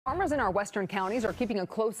Farmers in our western counties are keeping a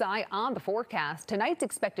close eye on the forecast. Tonight's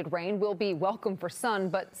expected rain will be welcome for sun,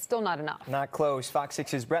 but still not enough. Not close. Fox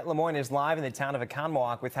 6's Brett Lemoyne is live in the town of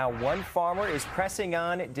Oconomowoc with how one farmer is pressing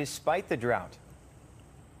on despite the drought.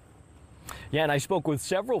 Yeah, and I spoke with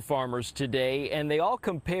several farmers today, and they all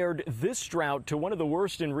compared this drought to one of the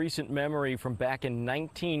worst in recent memory from back in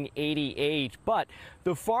 1988. But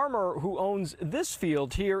the farmer who owns this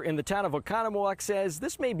field here in the town of Oconomowoc says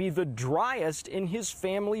this may be the driest in his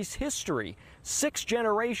family's history. 6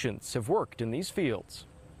 generations have worked in these fields.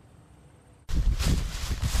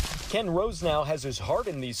 Ken Rose now has his heart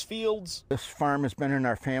in these fields. This farm has been in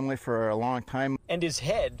our family for a long time. And his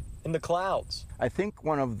head in the clouds. I think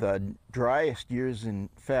one of the driest years, in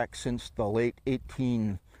fact, since the late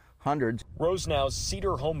 1800s. Rosenau's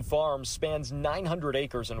Cedar Home Farm spans 900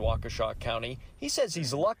 acres in Waukesha County. He says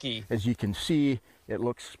he's lucky. As you can see, it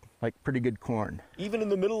looks like pretty good corn. Even in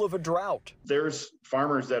the middle of a drought. There's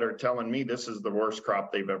farmers that are telling me this is the worst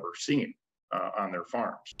crop they've ever seen on their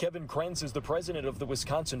farms. Kevin Krenz is the president of the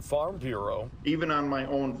Wisconsin Farm Bureau. Even on my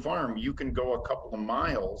own farm, you can go a couple of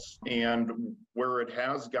miles, and where it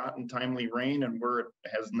has gotten timely rain and where it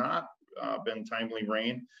has not been timely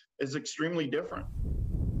rain is extremely different.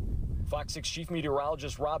 Fox 6 Chief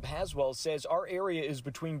Meteorologist Rob Haswell says our area is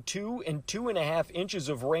between 2 and 2.5 inches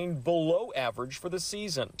of rain below average for the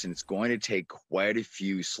season. It's going to take quite a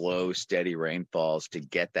few slow, steady rainfalls to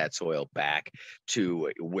get that soil back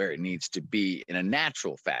to where it needs to be in a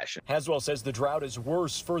natural fashion. Haswell says the drought is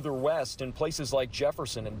worse further west in places like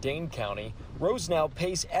Jefferson and Dane County. Rosenau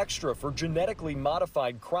pays extra for genetically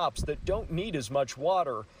modified crops that don't need as much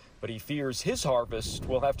water, but he fears his harvest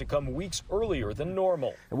will have to come weeks earlier than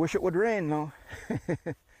normal. I wish it would rain, though.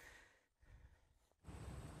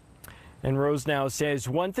 And Rosenau says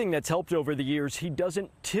one thing that's helped over the years, he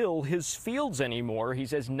doesn't till his fields anymore. He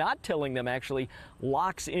says not tilling them actually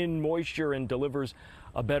locks in moisture and delivers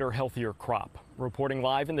a better, healthier crop. Reporting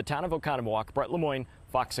live in the town of Oconomowoc, Brett Lemoyne,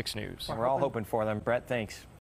 Fox 6 News. We're all hoping for them. Brett, thanks.